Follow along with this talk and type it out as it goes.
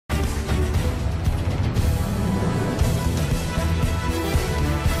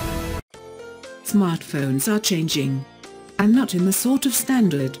smartphones are changing. And not in the sort of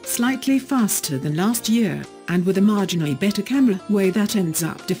standard, slightly faster than last year, and with a marginally better camera way that ends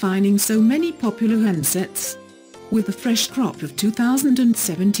up defining so many popular handsets. With the fresh crop of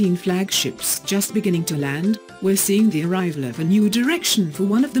 2017 flagships just beginning to land, we're seeing the arrival of a new direction for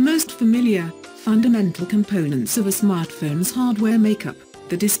one of the most familiar, fundamental components of a smartphone's hardware makeup,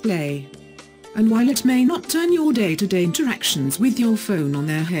 the display. And while it may not turn your day-to-day interactions with your phone on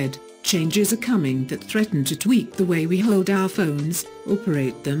their head, changes are coming that threaten to tweak the way we hold our phones,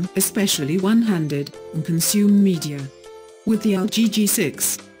 operate them, especially one-handed, and consume media. With the LG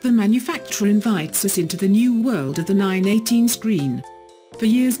G6, the manufacturer invites us into the new world of the 918 screen. For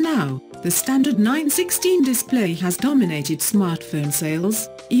years now, the standard 916 display has dominated smartphone sales.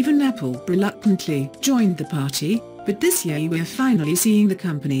 Even Apple reluctantly joined the party, but this year we're finally seeing the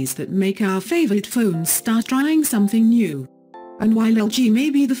companies that make our favorite phones start trying something new. And while LG may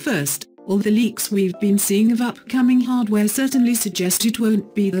be the first, all the leaks we've been seeing of upcoming hardware certainly suggest it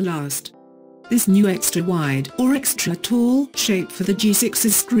won't be the last. This new extra wide or extra tall shape for the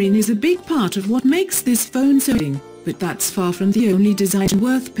G6's screen is a big part of what makes this phone so interesting, but that's far from the only design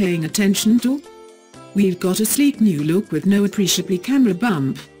worth paying attention to. We've got a sleek new look with no appreciably camera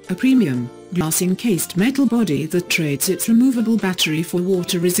bump, a premium, glass-encased metal body that trades its removable battery for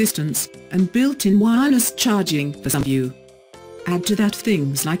water resistance, and built-in wireless charging for some of you. Add to that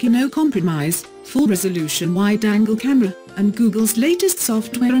things like a no-compromise, full-resolution wide-angle camera, and Google's latest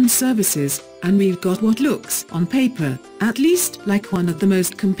software and services, and we've got what looks, on paper, at least, like one of the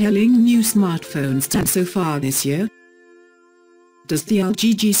most compelling new smartphones so far this year. Does the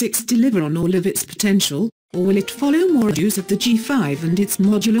LG G6 deliver on all of its potential, or will it follow more use of the G5 and its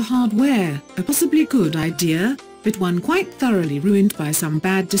modular hardware? A possibly good idea, but one quite thoroughly ruined by some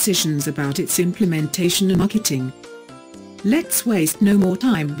bad decisions about its implementation and marketing. Let's waste no more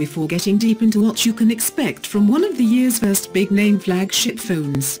time before getting deep into what you can expect from one of the year's first big-name flagship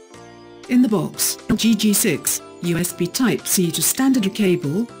phones. In the box, LG G6, USB Type-C to standard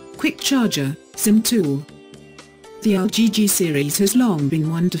cable, quick charger, SIM tool. The LG G series has long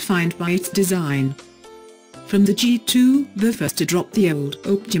been one defined by its design. From the G2, the first to drop the old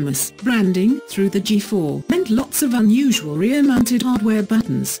Optimus branding, through the G4 meant lots of unusual rear-mounted hardware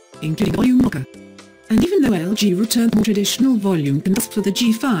buttons, including volume rocker. And even though LG returned more traditional volume controls for the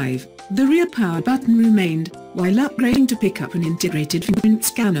G5, the rear power button remained, while upgrading to pick up an integrated fingerprint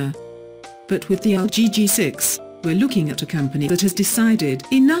scanner. But with the LG G6, we're looking at a company that has decided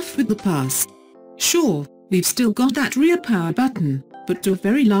enough with the past. Sure, we've still got that rear power button, but to a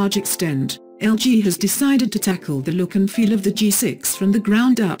very large extent, LG has decided to tackle the look and feel of the G6 from the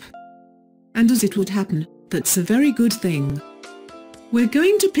ground up. And as it would happen, that's a very good thing. We're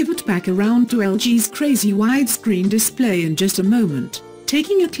going to pivot back around to LG's crazy widescreen display in just a moment,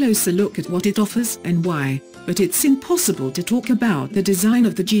 taking a closer look at what it offers and why, but it's impossible to talk about the design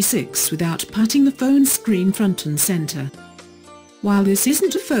of the G6 without putting the phone's screen front and center. While this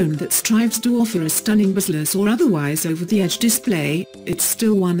isn't a phone that strives to offer a stunning bezel or otherwise over-the-edge display, it's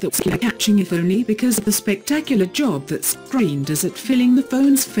still one that's eye-catching if only because of the spectacular job that screen does at filling the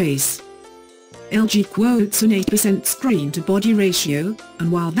phone's face. LG quotes an 8% screen-to-body ratio, and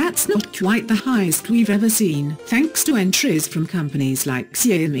while that's not quite the highest we've ever seen, thanks to entries from companies like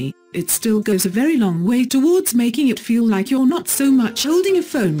Xiaomi, it still goes a very long way towards making it feel like you're not so much holding a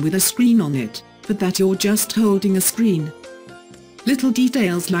phone with a screen on it, but that you're just holding a screen. Little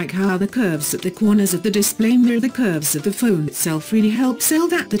details like how the curves at the corners of the display mirror the curves of the phone itself really help sell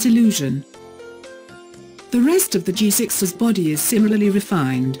that illusion. The rest of the G6's body is similarly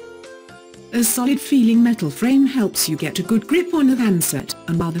refined. A solid-feeling metal frame helps you get a good grip on the handset,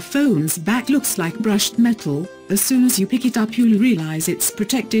 and while the phone's back looks like brushed metal, as soon as you pick it up you'll realize it's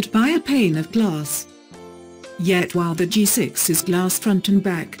protected by a pane of glass. Yet while the G6 is glass front and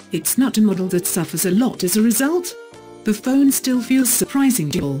back, it's not a model that suffers a lot as a result. The phone still feels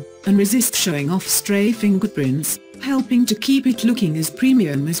surprisingly durable, and resists showing off stray fingerprints, helping to keep it looking as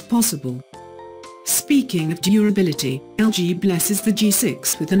premium as possible. Speaking of durability, LG blesses the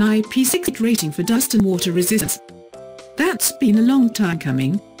G6 with an IP68 rating for dust and water resistance. That's been a long time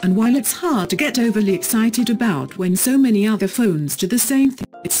coming, and while it's hard to get overly excited about when so many other phones do the same thing,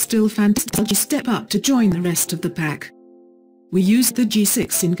 it's still fantastic LG step up to join the rest of the pack. We used the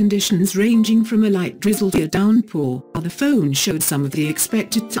G6 in conditions ranging from a light drizzle to a downpour. While the phone showed some of the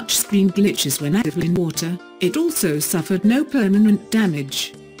expected touchscreen glitches when active in water, it also suffered no permanent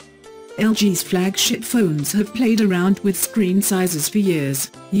damage. LG's flagship phones have played around with screen sizes for years,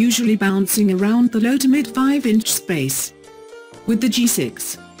 usually bouncing around the low to mid 5-inch space. With the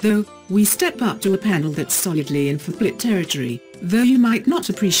G6, though, we step up to a panel that's solidly in full-split territory, though you might not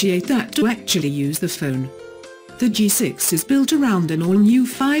appreciate that to actually use the phone. The G6 is built around an all-new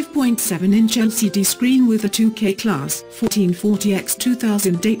 5.7-inch LCD screen with a 2K class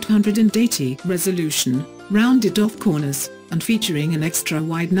 1440x2880 resolution, rounded off corners, and featuring an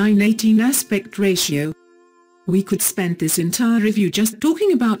extra-wide 9:18 aspect ratio. We could spend this entire review just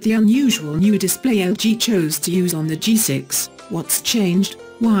talking about the unusual new display LG chose to use on the G6, what's changed,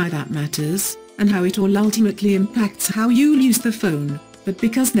 why that matters, and how it all ultimately impacts how you'll use the phone. But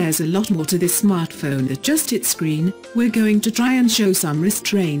because there's a lot more to this smartphone than just its screen, we're going to try and show some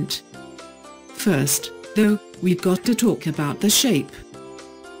restraint. First, though, we've got to talk about the shape.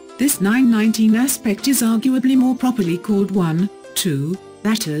 This 9:19 aspect is arguably more properly called 1:2,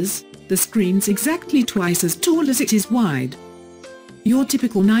 that is, the screen's exactly twice as tall as it is wide. Your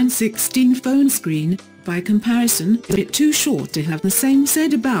typical 9:16 phone screen, by comparison, is a bit too short to have the same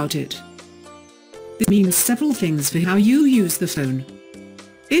said about it. This means several things for how you use the phone.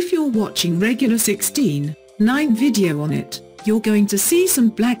 If you're watching regular 16:9 video on it, you're going to see some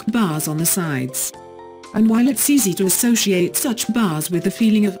black bars on the sides. And while it's easy to associate such bars with the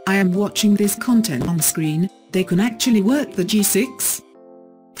feeling of I am watching this content on screen, they can actually work the G6.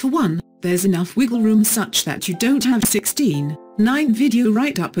 For one, there's enough wiggle room such that you don't have 16:9 video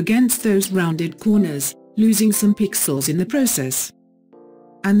right up against those rounded corners, losing some pixels in the process.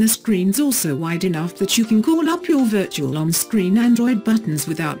 And the screen's also wide enough that you can call up your virtual on-screen Android buttons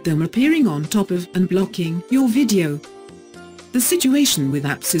without them appearing on top of and blocking your video. The situation with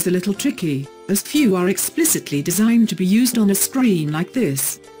apps is a little tricky, as few are explicitly designed to be used on a screen like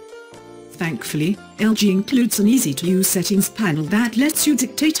this. Thankfully, LG includes an easy-to-use settings panel that lets you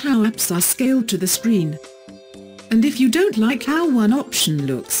dictate how apps are scaled to the screen. And if you don't like how one option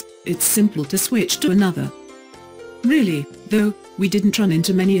looks, it's simple to switch to another. Really, though, we didn't run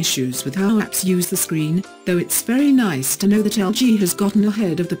into many issues with how apps use the screen, though it's very nice to know that LG has gotten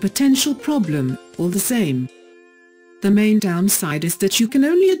ahead of the potential problem, all the same. The main downside is that you can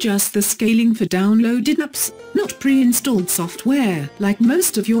only adjust the scaling for downloaded apps, not pre-installed software like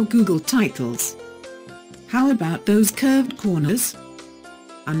most of your Google titles. How about those curved corners?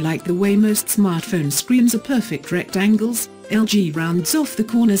 Unlike the way most smartphone screens are perfect rectangles, LG rounds off the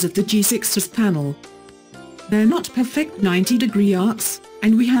corners of the G6's panel. They're not perfect 90-degree arcs,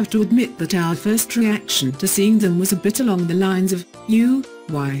 and we have to admit that our first reaction to seeing them was a bit along the lines of,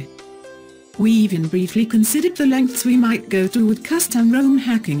 why? We even briefly considered the lengths we might go to with custom ROM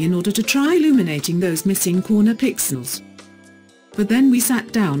hacking in order to try illuminating those missing corner pixels. But then we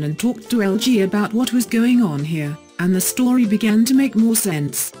sat down and talked to LG about what was going on here, and the story began to make more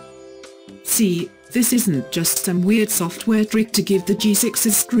sense. See, this isn't just some weird software trick to give the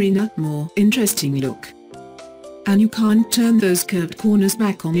G6's screen a more interesting look. And you can't turn those curved corners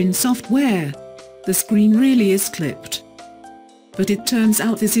back on in software. The screen really is clipped. But it turns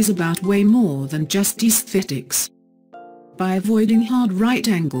out this is about way more than just aesthetics. By avoiding hard right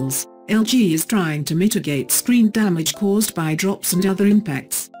angles, LG is trying to mitigate screen damage caused by drops and other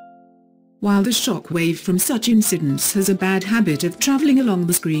impacts. While the shock wave from such incidents has a bad habit of traveling along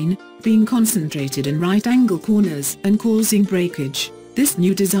the screen, being concentrated in right angle corners and causing breakage, this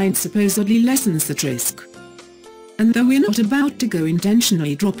new design supposedly lessens that risk. And though we're not about to go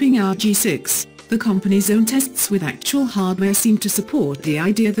intentionally dropping our G6, the company's own tests with actual hardware seem to support the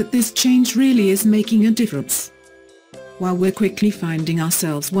idea that this change really is making a difference. While we're quickly finding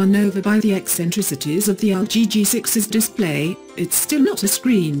ourselves won over by the eccentricities of the LG G6's display, it's still not a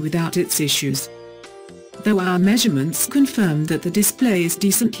screen without its issues. Though our measurements confirmed that the display is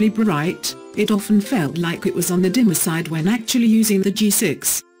decently bright, it often felt like it was on the dimmer side when actually using the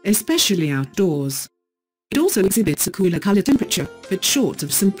G6, especially outdoors. It also exhibits a cooler color temperature, but short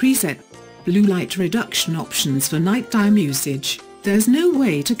of some preset blue light reduction options for nighttime usage, there's no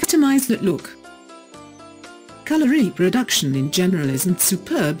way to customize that look. Color reproduction in general isn't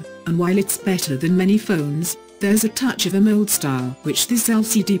superb, and while it's better than many phones, there's a touch of a mold style which this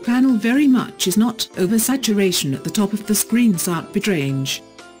LCD panel very much is not. Oversaturation at the top of the screen's art range.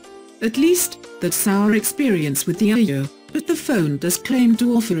 At least, that's our experience with the IO. But the phone does claim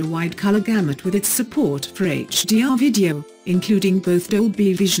to offer a wide color gamut with its support for HDR video, including both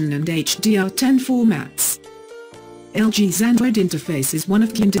Dolby Vision and HDR10 formats. LG's Android interface is one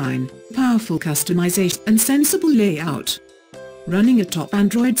of clean design, powerful customization and sensible layout. Running atop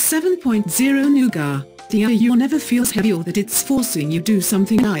Android 7.0 Nougat, the IO never feels heavy or that it's forcing you to do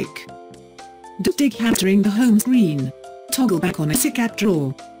something like dig entering the home screen, toggle back on a sick app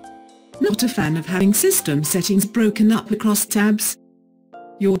drawer. Not a fan of having system settings broken up across tabs?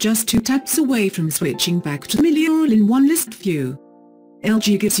 You're just 2 taps away from switching back to familiar all-in-one list view.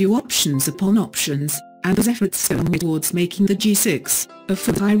 LG gives you options upon options, and there's efforts going towards making the G6, a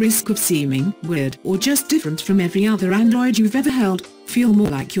phone high risk of seeming weird or just different from every other Android you've ever held, feel more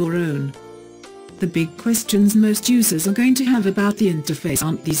like your own. The big questions most users are going to have about the interface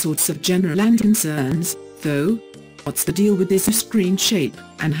aren't these sorts of general Android concerns, though. What's the deal with this screen shape,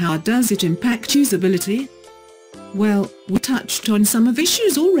 and how does it impact usability? Well, we touched on some of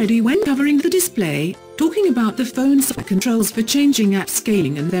issues already when covering the display, talking about the phone's controls for changing app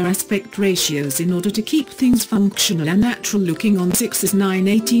scaling and their aspect ratios in order to keep things functional and natural looking on the 6's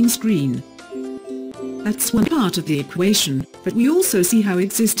 918 screen. That's one part of the equation, but we also see how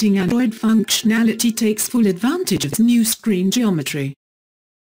existing Android functionality takes full advantage of its new screen geometry.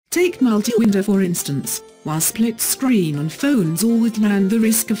 Take multi-window for instance. While split screen on phones always ran the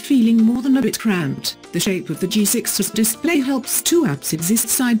risk of feeling more than a bit cramped, the shape of the G6's display helps two apps exist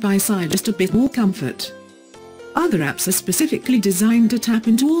side by side just a bit more comfort. Other apps are specifically designed to tap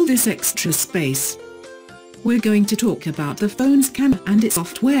into all this extra space. We're going to talk about the phone's camera and its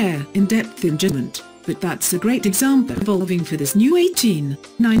software in depth in just a moment, but that's a great example evolving for this new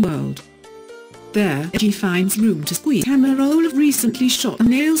 18:9 world. There, LG finds room to squeeze camera roll of recently shot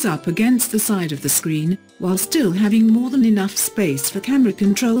nails up against the side of the screen, while still having more than enough space for camera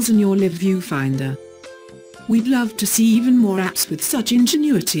controls in your live viewfinder. We'd love to see even more apps with such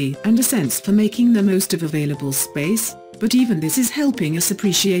ingenuity and a sense for making the most of available space, but even this is helping us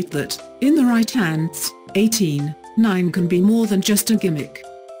appreciate that, in the right hands, 18:9 can be more than just a gimmick.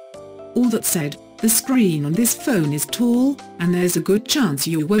 All that said, the screen on this phone is tall, and there's a good chance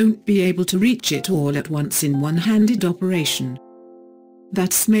you won't be able to reach it all at once in one-handed operation.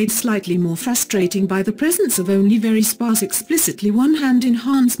 That's made slightly more frustrating by the presence of only very sparse explicitly one-hand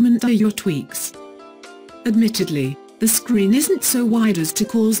enhancement or your tweaks. Admittedly, the screen isn't so wide as to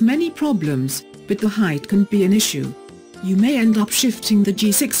cause many problems, but the height can be an issue. You may end up shifting the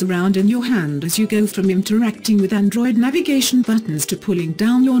G6 around in your hand as you go from interacting with Android navigation buttons to pulling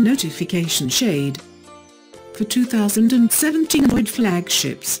down your notification shade. For 2017 Android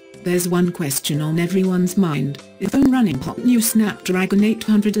flagships, there's one question on everyone's mind: is the phone running hot new Snapdragon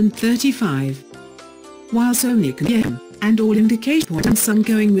 835? While Sony can hear him, and all indications point to Samsung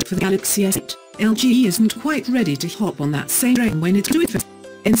going with for the Galaxy S8, LG isn't quite ready to hop on that same train when it's due it.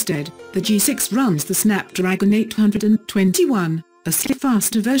 Instead, the G6 runs the Snapdragon 821, a slightly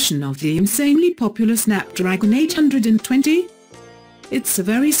faster version of the insanely popular Snapdragon 820. It's a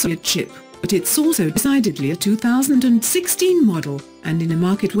very solid chip, but it's also decidedly a 2016 model, and in a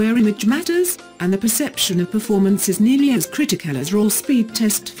market where image matters, and the perception of performance is nearly as critical as raw speed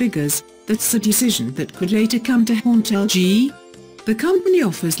test figures, that's a decision that could later come to haunt LG. The company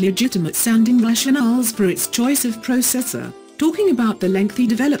offers legitimate sounding rationales for its choice of processor, talking about the lengthy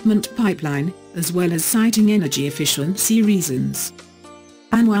development pipeline, as well as citing energy efficiency reasons.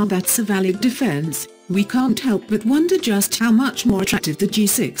 And while that's a valid defense, we can't help but wonder just how much more attractive the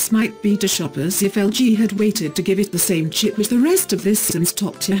G6 might be to shoppers if LG had waited to give it the same chip with the rest of this system's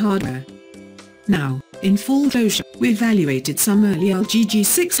top-tier hardware. Now, in full closure, we evaluated some early LG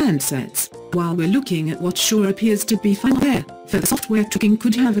G6 handsets. While we're looking at what sure appears to be fun there, further software tweaking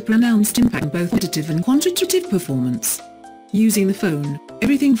could have a pronounced impact on both quantitative and quantitative performance. Using the phone,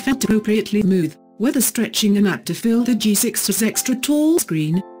 everything felt appropriately smooth, whether stretching an app to fill the G6's extra tall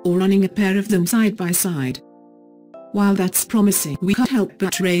screen, or running a pair of them side by side. While that's promising, we can't help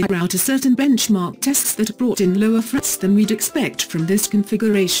but raise our to certain benchmark tests that brought in lower frets than we'd expect from this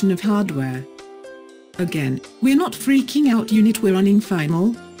configuration of hardware. Again, we're not freaking out unit, we're running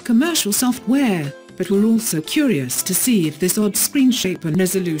final, commercial software, but we're also curious to see if this odd screen shape and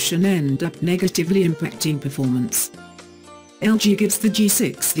resolution end up negatively impacting performance. LG gives the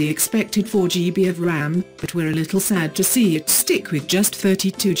G6 the expected 4GB of RAM, but we're a little sad to see it stick with just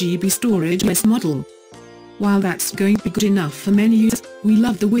 32GB storage this model. While that's going to be good enough for many users, we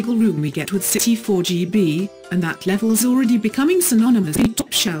love the wiggle room we get with 64GB, and that level's already becoming synonymous with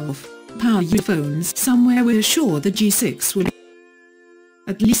top shelf power phones. Somewhere we're sure the G6 will.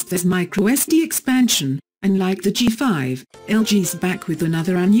 At least there's microSD expansion, and like the G5, LG's back with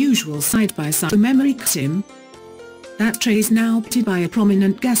another unusual side-by-side memory SIM. That tray's now pitted by a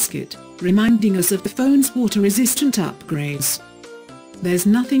prominent gasket, reminding us of the phone's water-resistant upgrades. There's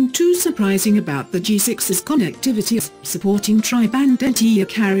nothing too surprising about the G6's connectivity, supporting tri-band LTE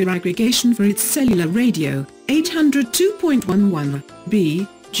carrier aggregation for its cellular radio, 802.11 b,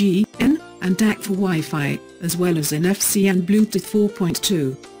 G, N, and DAC for Wi-Fi, as well as NFC and Bluetooth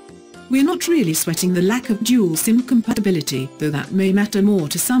 4.2. We're not really sweating the lack of dual SIM compatibility, though that may matter more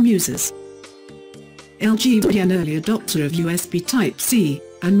to some users. LG was an early adopter of USB Type-C,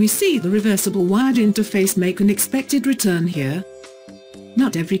 and we see the reversible wired interface make an expected return here.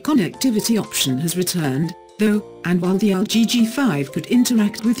 Not every connectivity option has returned, though, and while the LG G5 could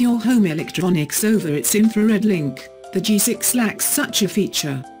interact with your home electronics over its infrared link, the G6 lacks such a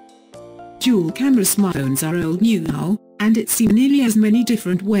feature. Dual-camera smartphones are old news now, and it seems nearly as many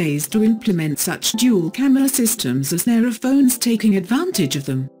different ways to implement such dual-camera systems as there are phones taking advantage of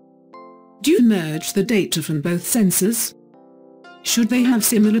them. Do you merge the data from both sensors? Should they have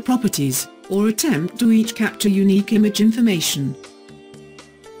similar properties, or attempt to each capture unique image information?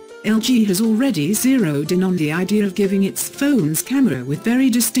 LG has already zeroed in on the idea of giving its phone's camera with very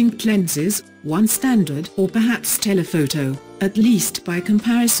distinct lenses, one standard or perhaps telephoto, at least by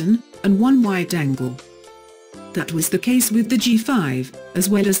comparison, and one wide angle. That was the case with the G5, as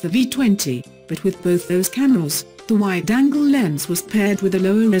well as the V20, but with both those cameras, the wide-angle lens was paired with a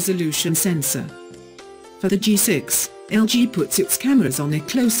lower-resolution sensor. For the G6, LG puts its cameras on a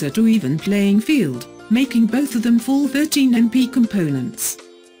closer to even playing field, making both of them full 13MP components.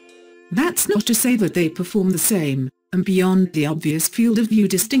 That's not to say that they perform the same, and beyond the obvious field of view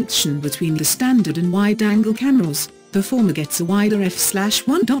distinction between the standard and wide-angle cameras, the former gets a wider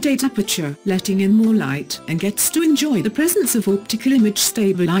f/1.8 aperture, letting in more light, and gets to enjoy the presence of optical image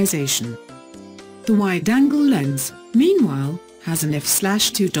stabilization. The wide-angle lens, meanwhile, has an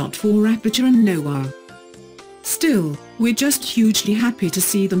f/2.4 aperture and no R. Still, we're just hugely happy to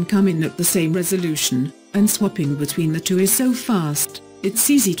see them come in at the same resolution, and swapping between the two is so fast, it's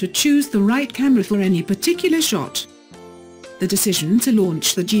easy to choose the right camera for any particular shot. The decision to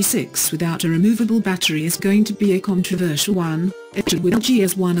launch the G6 without a removable battery is going to be a controversial one, with LG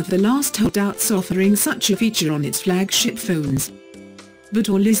as one of the last holdouts offering such a feature on its flagship phones. But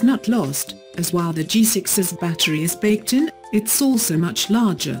all is not lost, as while the G6's battery is baked in, it's also much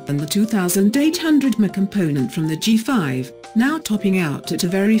larger than the 2800 mAh component from the G5, now topping out at a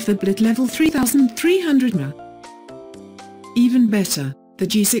very phablet level 3300 mAh. Even better, the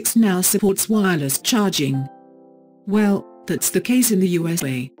G6 now supports wireless charging. Well, that's the case in the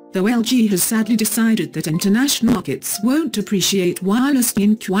USA, though LG has sadly decided that international markets won't appreciate wireless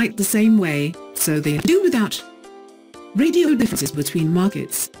in quite the same way, so they do without. Radio differences between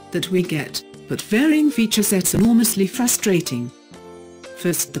markets, that we get, but varying feature sets enormously frustrating.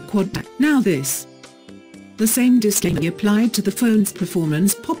 First the quad, now this. The same disclaimer applied to the phone's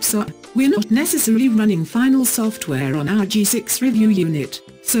performance pops up. We're not necessarily running final software on our G6 review unit,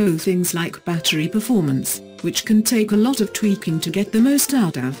 so things like battery performance, which can take a lot of tweaking to get the most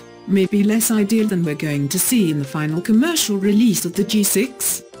out of, may be less ideal than we're going to see in the final commercial release of the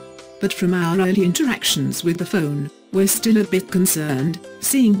G6. But from our early interactions with the phone, we're still a bit concerned,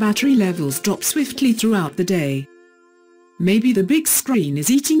 seeing battery levels drop swiftly throughout the day. Maybe the big screen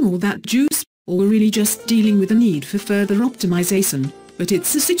is eating all that juice, or we're really just dealing with a need for further optimization, but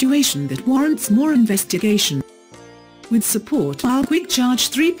it's a situation that warrants more investigation. With support while Quick Charge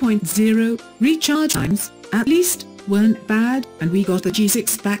 3.0, recharge times, at least, weren't bad, and we got the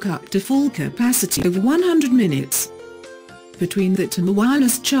G6 back up to full capacity over 100 minutes. Between that and the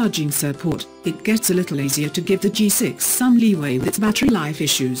wireless charging support, it gets a little easier to give the G6 some leeway with its battery life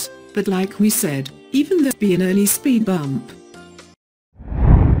issues, but like we said, even there'd be an early speed bump.